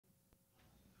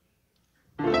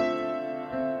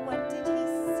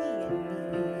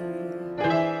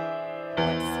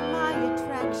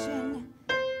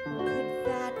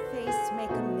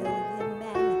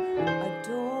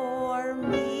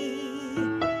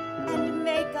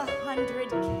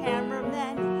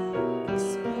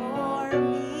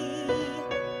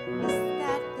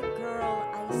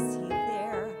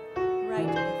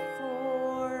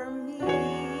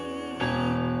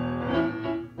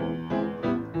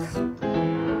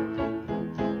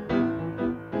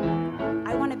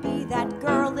I want to be that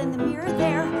girl in the mirror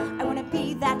there. I want to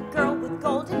be that girl with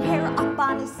golden hair up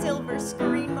on a silver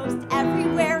screen most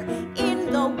everywhere in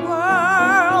the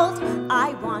world.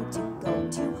 I want to go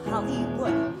to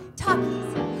Hollywood.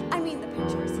 Talkies, I mean the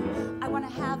pictures. I want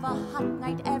to have a hot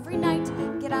night every night.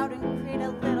 Get out and create a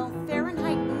little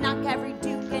Fahrenheit. Knock every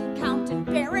duke and count and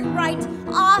baron right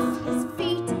off his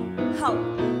feet. Oh,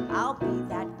 I'll be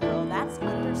that girl that's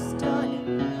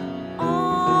understood.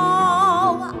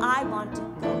 Oh, I want to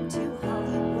go to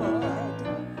Hollywood.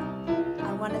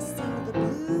 I want to sing the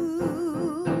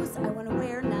blues. I want to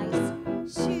wear nice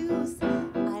shoes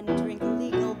and drink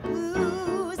legal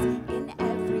booze in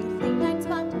every late night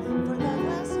spot for the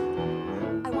last.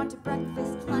 I want a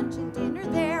breakfast, lunch, and dinner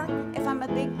there. If I'm a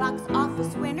big box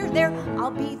office winner there, I'll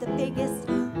be the biggest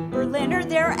Berliner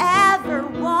there ever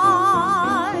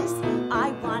was.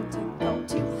 I want to go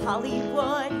to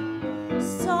Hollywood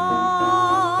so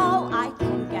I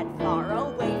can get far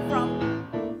away from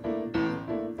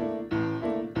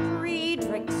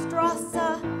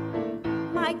Friedrichstrasse,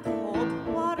 my cold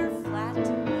water flat,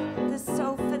 the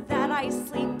sofa that I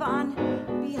sleep on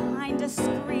behind a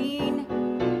screen,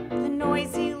 the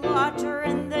noisy lodger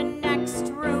in the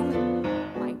next room,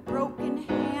 my broken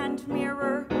hand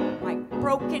mirror, my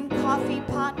broken coffee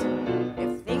pot.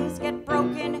 If things get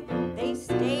broken, they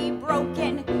stay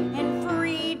broken in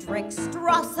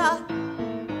Friedrichstrasse.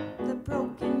 The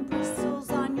broken bristles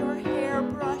on your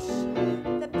hairbrush,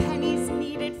 the pennies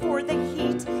needed for the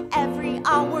heat every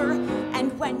hour,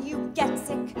 and when you get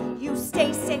sick, you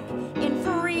stay sick in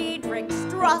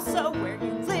Friedrichstrasse, where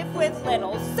you live with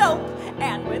little soap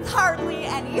and with hardly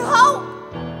any hope.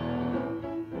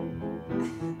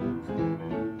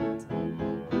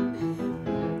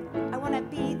 I want to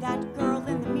be that girl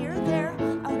in the mirror there.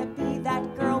 I want to be that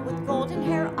girl with golden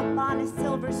hair up on a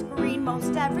silver screen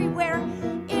most everywhere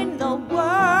in the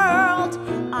world.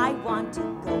 I want to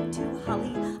go to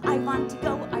I want to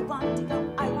go